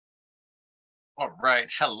All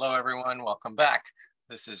right, hello everyone, welcome back.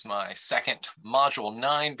 This is my second module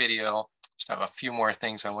 9 video. Just have a few more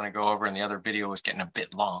things I want to go over, and the other video was getting a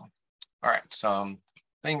bit long. All right, some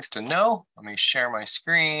things to know. Let me share my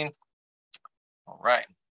screen. All right,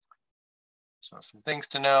 so some things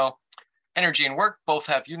to know. Energy and work both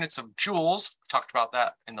have units of joules. We talked about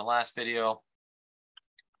that in the last video.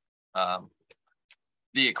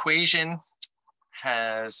 The equation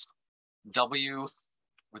has W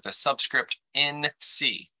with a subscript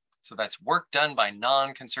NC. So that's work done by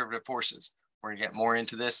non-conservative forces. We're going to get more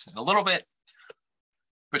into this in a little bit,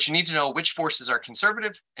 but you need to know which forces are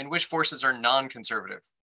conservative and which forces are non-conservative.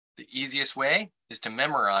 The easiest way is to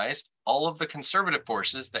memorize all of the conservative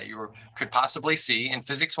forces that you could possibly see in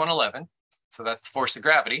Physics 111. So that's the force of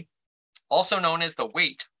gravity, also known as the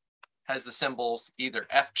weight, has the symbols either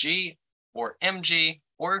Fg or mg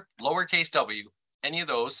or lowercase w. Any of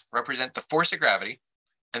those represent the force of gravity.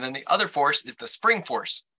 And then the other force is the spring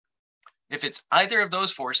force. If it's either of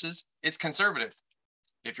those forces, it's conservative.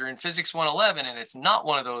 If you're in Physics 111 and it's not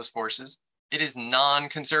one of those forces, it is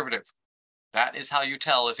non-conservative. That is how you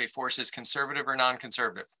tell if a force is conservative or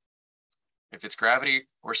non-conservative. If it's gravity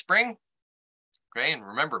or spring, okay, and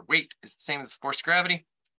remember, weight is the same as the force of gravity,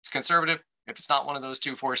 it's conservative. If it's not one of those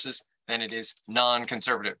two forces, then it is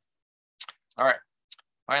non-conservative. All right,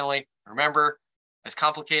 finally, remember, as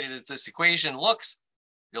complicated as this equation looks,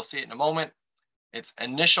 you'll see it in a moment. It's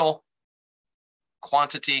initial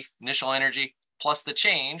quantity, initial energy, plus the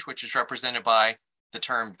change, which is represented by the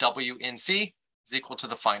term W in C, is equal to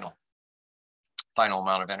the final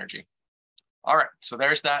amount of energy. All right, so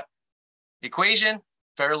there's that equation,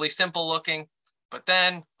 fairly simple looking, but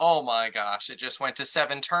then, oh my gosh, it just went to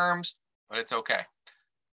 7 terms, but it's okay.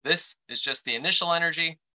 This is just the initial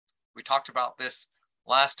energy. We talked about this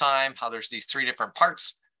last time, how there's these 3 different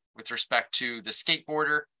parts. With respect to the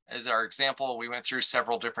skateboarder, as our example, we went through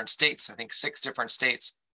several different states, I think 6 different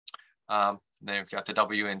states. Then you've got the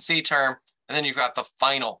WNC term, and then you've got the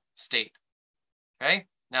final state. Okay,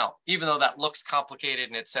 now, even though that looks complicated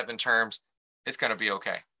and it's 7 terms, it's going to be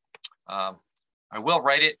okay. I will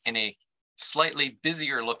write it in a slightly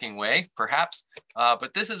busier looking way, perhaps,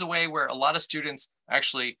 but this is a way where a lot of students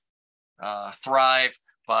actually thrive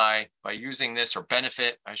by using this, or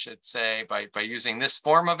benefit, I should say, by using this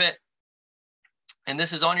form of it. And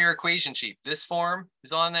this is on your equation sheet. This form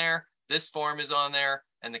is on there, this form is on there,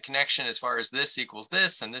 and the connection as far as this equals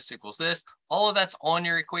this and this equals this, all of that's on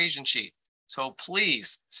your equation sheet. So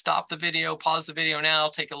please stop the video, pause the video now,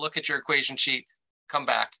 take a look at your equation sheet, come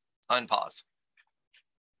back, unpause.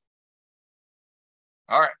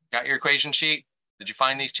 All right, got your equation sheet? Did you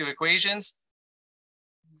find these 2 equations?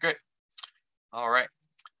 Good. All right.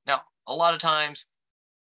 Now, a lot of times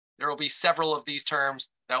there will be several of these terms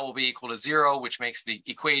that will be equal to 0, which makes the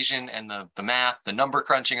equation and the math, the number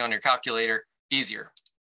crunching on your calculator easier.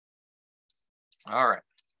 All right,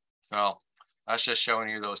 so that's just showing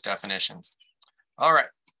you those definitions. All right,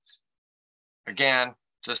 again,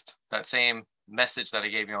 just that same message that I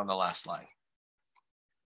gave you on the last slide.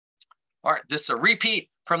 All right, this is a repeat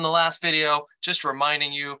from the last video, just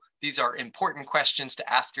reminding you these are important questions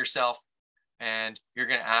to ask yourself. And you're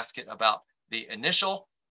going to ask it about the initial,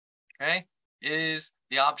 okay? Is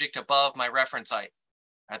the object above my reference height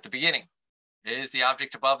at the beginning? Is the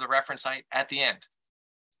object above the reference height at the end?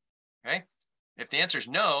 Okay? If the answer is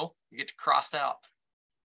no, you get to cross out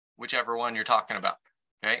whichever one you're talking about.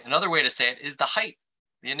 Okay? Another way to say it is the height,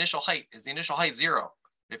 the initial height. Is the initial height 0?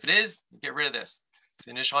 If it is, you get rid of this. Is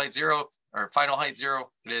the initial height 0 or final height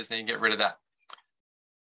 0? If it is, then you get rid of that.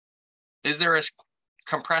 Is there a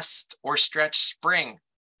compressed or stretched spring?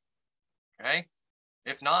 Okay,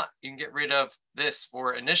 if not, you can get rid of this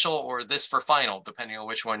for initial or this for final, depending on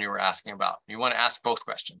which one you were asking about. You want to ask both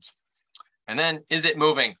questions. And then, is it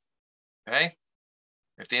moving? Okay,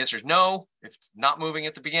 if the answer is no, if it's not moving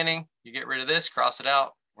at the beginning, you get rid of this, cross it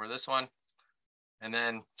out, or this one. And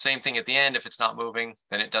then same thing at the end. If it's not moving,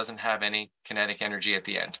 then it doesn't have any kinetic energy at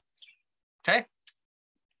the end. Okay,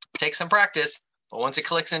 take some practice, but once it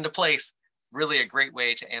clicks into place, really a great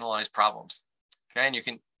way to analyze problems. Okay, and you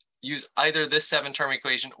can use either this 7-term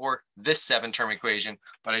equation or this 7-term equation,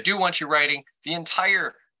 but I do want you writing the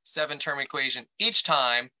entire 7-term equation each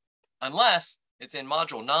time, unless it's in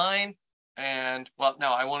module 9. And well, no,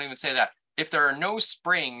 I won't even say that. If there are no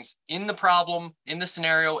springs in the problem, in the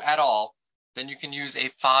scenario at all, then you can use a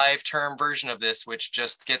 5-term version of this, which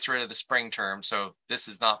just gets rid of the spring term. So this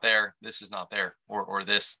is not there, this is not there, or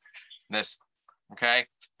this, okay?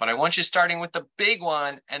 But I want you starting with the big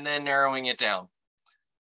one and then narrowing it down.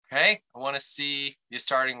 Okay, I want to see you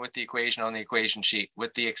starting with the equation on the equation sheet,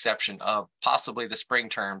 with the exception of possibly the spring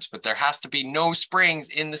terms, but there has to be no springs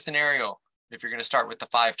in the scenario if you're going to start with the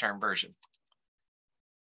 5-term version.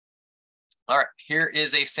 All right, here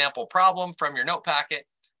is a sample problem from your note packet,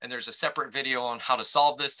 and there's a separate video on how to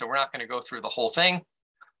solve this, so we're not going to go through the whole thing.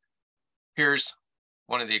 Here's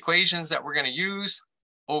one of the equations that we're going to use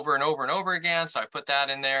over and over and over again, so I put that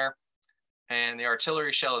in there. And the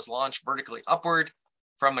artillery shell is launched vertically upward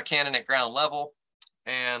from the cannon at ground level.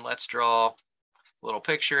 And let's draw a little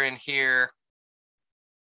picture in here.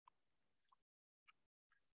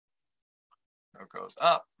 It goes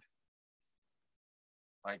up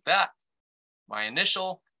like that. My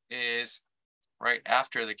initial is right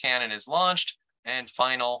after the cannon is launched, and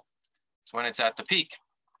final is when it's at the peak.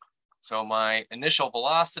 So my initial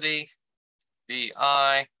velocity,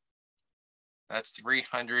 VI, that's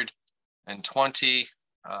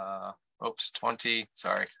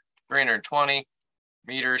 320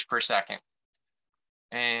 meters per second.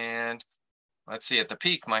 And let's see, at the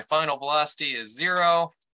peak, my final velocity is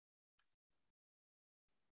 0.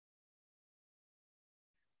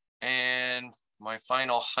 And my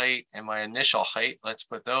final height and my initial height, let's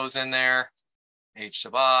put those in there. H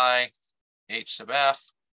sub I, H sub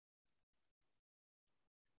F.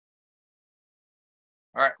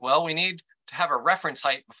 All right, well, we need to have a reference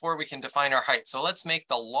height before we can define our height. So let's make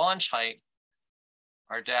the launch height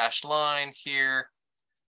our dashed line here.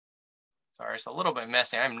 Sorry, it's a little bit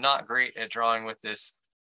messy. I'm not great at drawing with this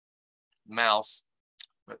mouse,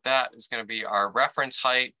 but that is going to be our reference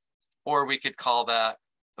height, or we could call that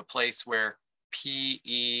the place where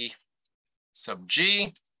PE sub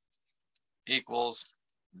G equals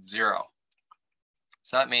 0.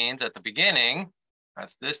 So that means at the beginning,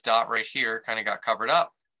 that's this dot right here, kind of got covered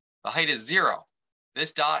up. The height is 0.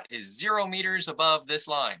 This dot is 0 meters above this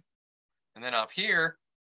line. And then up here,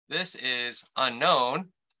 this is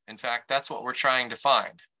unknown. In fact, that's what we're trying to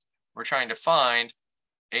find. We're trying to find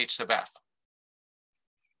H sub F.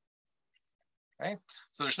 Okay,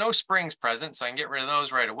 so there's no springs present, so I can get rid of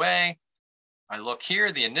those right away. I look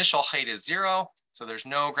here, the initial height is 0, so there's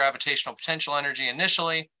no gravitational potential energy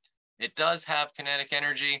initially. It does have kinetic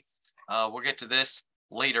energy. We'll get to this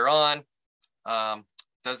later on.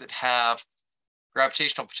 Does it have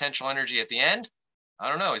gravitational potential energy at the end? I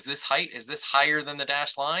don't know. Is this height, is this higher than the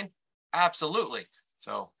dashed line? Absolutely.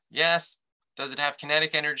 So yes. Does it have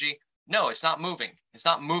kinetic energy? No, it's not moving. It's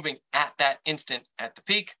not moving at that instant at the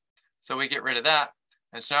peak. So we get rid of that.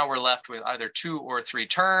 And so now we're left with either 2 or 3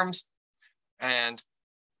 terms. And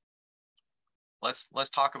let's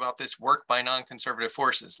talk about this work by non-conservative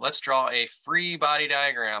forces. Let's draw a free body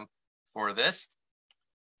diagram for this.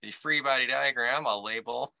 The free body diagram I'll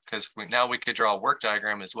label, because now we could draw a work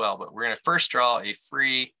diagram as well, but we're going to first draw a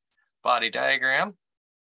free body diagram.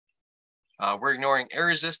 We're ignoring air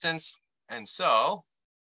resistance, and so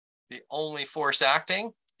the only force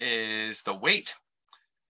acting is the weight.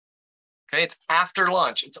 Okay, it's after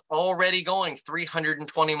launch. It's already going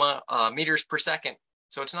 320 meters per second.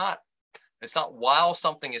 So it's not while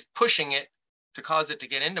something is pushing it to cause it to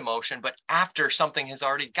get into motion, but after something has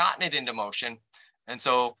already gotten it into motion. And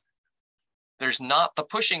so there's not the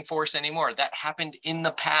pushing force anymore. That happened in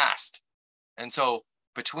the past. And so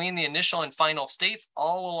between the initial and final states,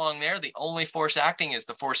 all along there, the only force acting is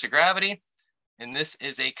the force of gravity. And this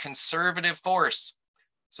is a conservative force.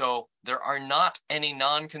 So there are not any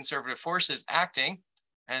non-conservative forces acting.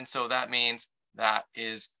 And so that means that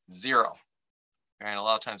is 0. And a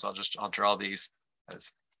lot of times I'll draw these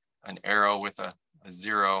as an arrow with a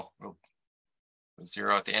 0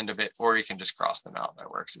 at the end of it, or you can just cross them out.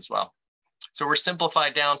 That works as well. So we're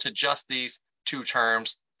simplified down to just these 2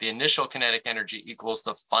 terms. The initial kinetic energy equals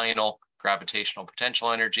the final gravitational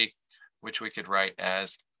potential energy, which we could write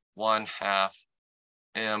as 1/2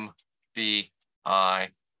 mvi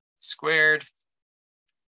squared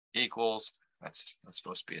equals, that's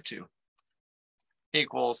supposed to be a 2,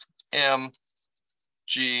 equals mghf.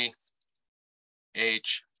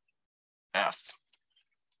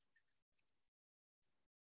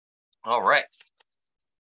 All right.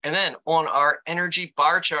 And then on our energy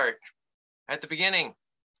bar chart at the beginning,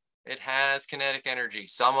 it has kinetic energy,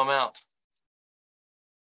 some amount.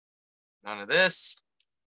 None of this,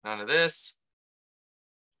 none of this.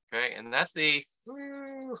 Okay, and that's the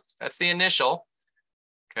initial.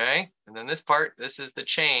 Okay, and then this part, this is the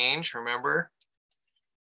change, remember?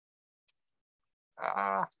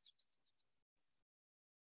 Okay,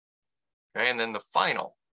 and then the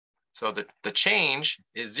final. So the change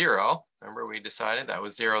is 0. Remember, we decided that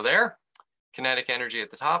was 0 there. Kinetic energy at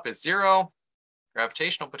the top is 0.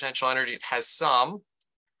 Gravitational potential energy, it has some.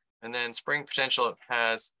 And then spring potential, it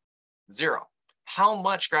has 0. How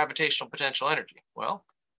much gravitational potential energy? Well,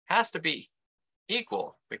 has to be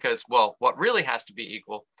equal because, well, what really has to be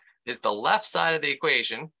equal is the left side of the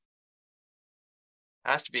equation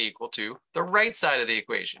has to be equal to the right side of the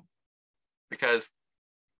equation, because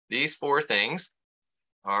these four things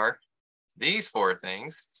are these four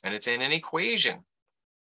things, and it's in an equation.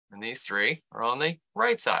 And these three are on the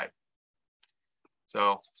right side.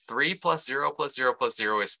 So 3 plus 0 plus 0 plus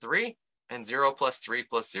 0 is 3, and 0 plus 3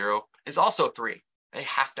 plus 0 is also 3. They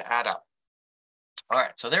have to add up. All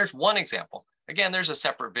right, so there's one example. Again, there's a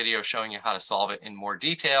separate video showing you how to solve it in more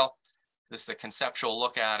detail. This is a conceptual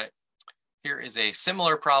look at it. Here is a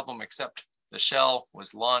similar problem, except the shell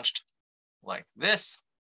was launched like this.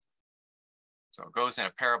 So it goes in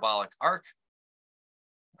a parabolic arc.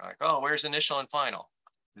 We're like, oh, where's initial and final?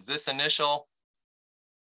 Is this initial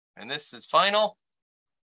and this is final?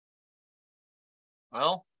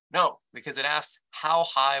 Well, no, because it asks how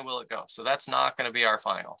high will it go? So that's not going to be our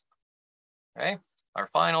final. Okay, our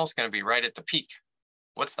final is going to be right at the peak.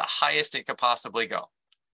 What's the highest it could possibly go?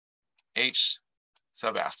 H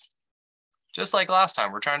sub f. Just like last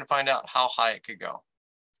time, we're trying to find out how high it could go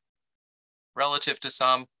relative to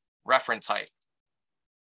some reference height.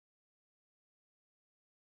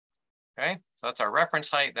 Okay, so that's our reference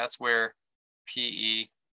height. That's where PE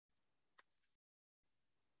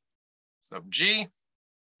sub G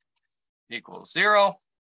equals 0.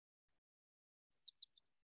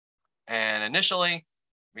 And initially,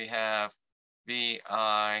 we have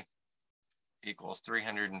VI equals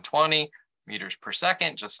 320 meters per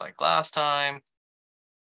second, just like last time.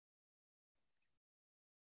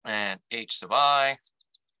 And H sub I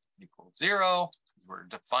equals 0. We're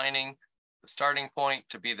defining the starting point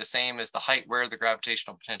to be the same as the height where the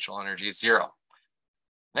gravitational potential energy is 0.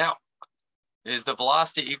 Now, is the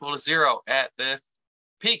velocity equal to 0 at the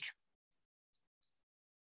peak?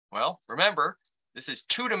 Well, remember, this is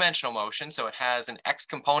two-dimensional motion, so it has an x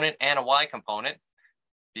component and a y component.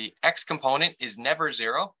 The x component is never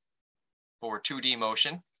 0 for 2D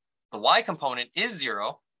motion. The y component is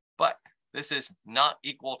 0, but this is not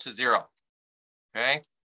equal to 0. Okay,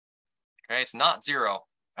 it's not 0.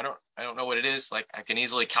 I don't know what it is. Like, I can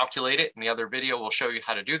easily calculate it. In the other video, we'll show you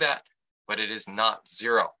how to do that, but it is not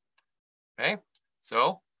 0. Okay,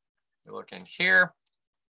 so we look in here.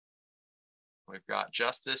 We've got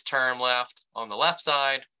just this term left on the left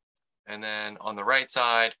side, and then on the right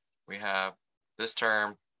side, we have this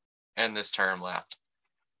term and this term left.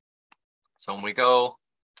 So when we go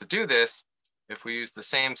to do this, if we use the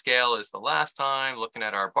same scale as the last time, looking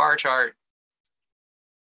at our bar chart,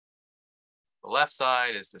 the left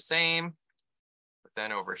side is the same, but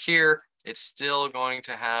then over here, it's still going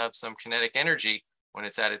to have some kinetic energy when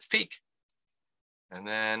it's at its peak. And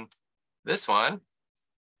then this one,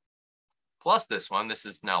 plus this one, this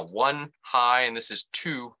is now 1 high, and this is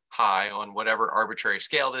 2 high on whatever arbitrary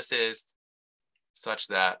scale this is, such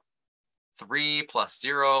that 3 plus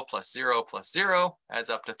 0 plus 0 plus 0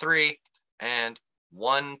 adds up to 3, and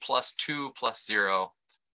 1 plus 2 plus 0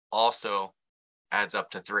 also adds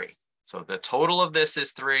up to 3. So the total of this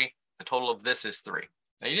is 3, the total of this is 3.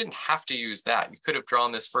 Now you didn't have to use that. You could have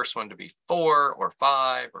drawn this first one to be 4 or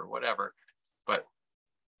 5 or whatever, but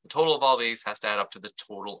the total of all these has to add up to the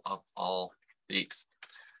total of all these.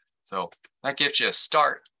 So that gives you a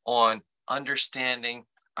start on understanding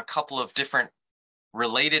a couple of different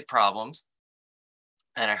related problems.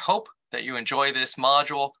 And I hope that you enjoy this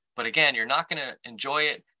module. But again, you're not going to enjoy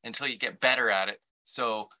it until you get better at it.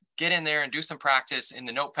 So get in there and do some practice in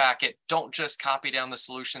the note packet. Don't just copy down the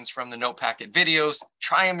solutions from the note packet videos.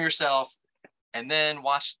 Try them yourself. And then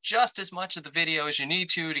watch just as much of the video as you need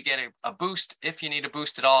to get a boost, if you need a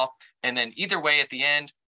boost at all. And then either way, at the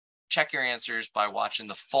end, check your answers by watching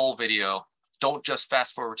the full video. Don't just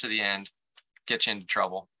fast forward to the end, get you into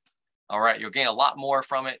trouble. All right, you'll gain a lot more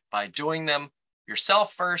from it by doing them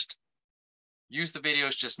yourself first. Use the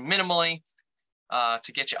videos just minimally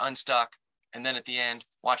to get you unstuck. And then at the end,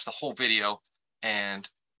 watch the whole video and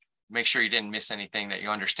make sure you didn't miss anything, that you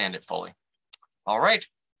understand it fully. All right.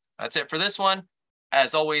 That's it for this one.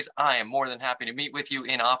 As always, I am more than happy to meet with you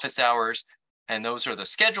in office hours. And those are the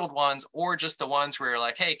scheduled ones, or just the ones where you're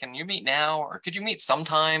like, hey, can you meet now? Or could you meet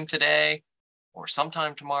sometime today or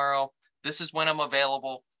sometime tomorrow? This is when I'm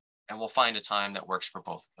available, and we'll find a time that works for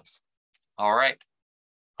both of us. All right.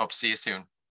 Hope to see you soon.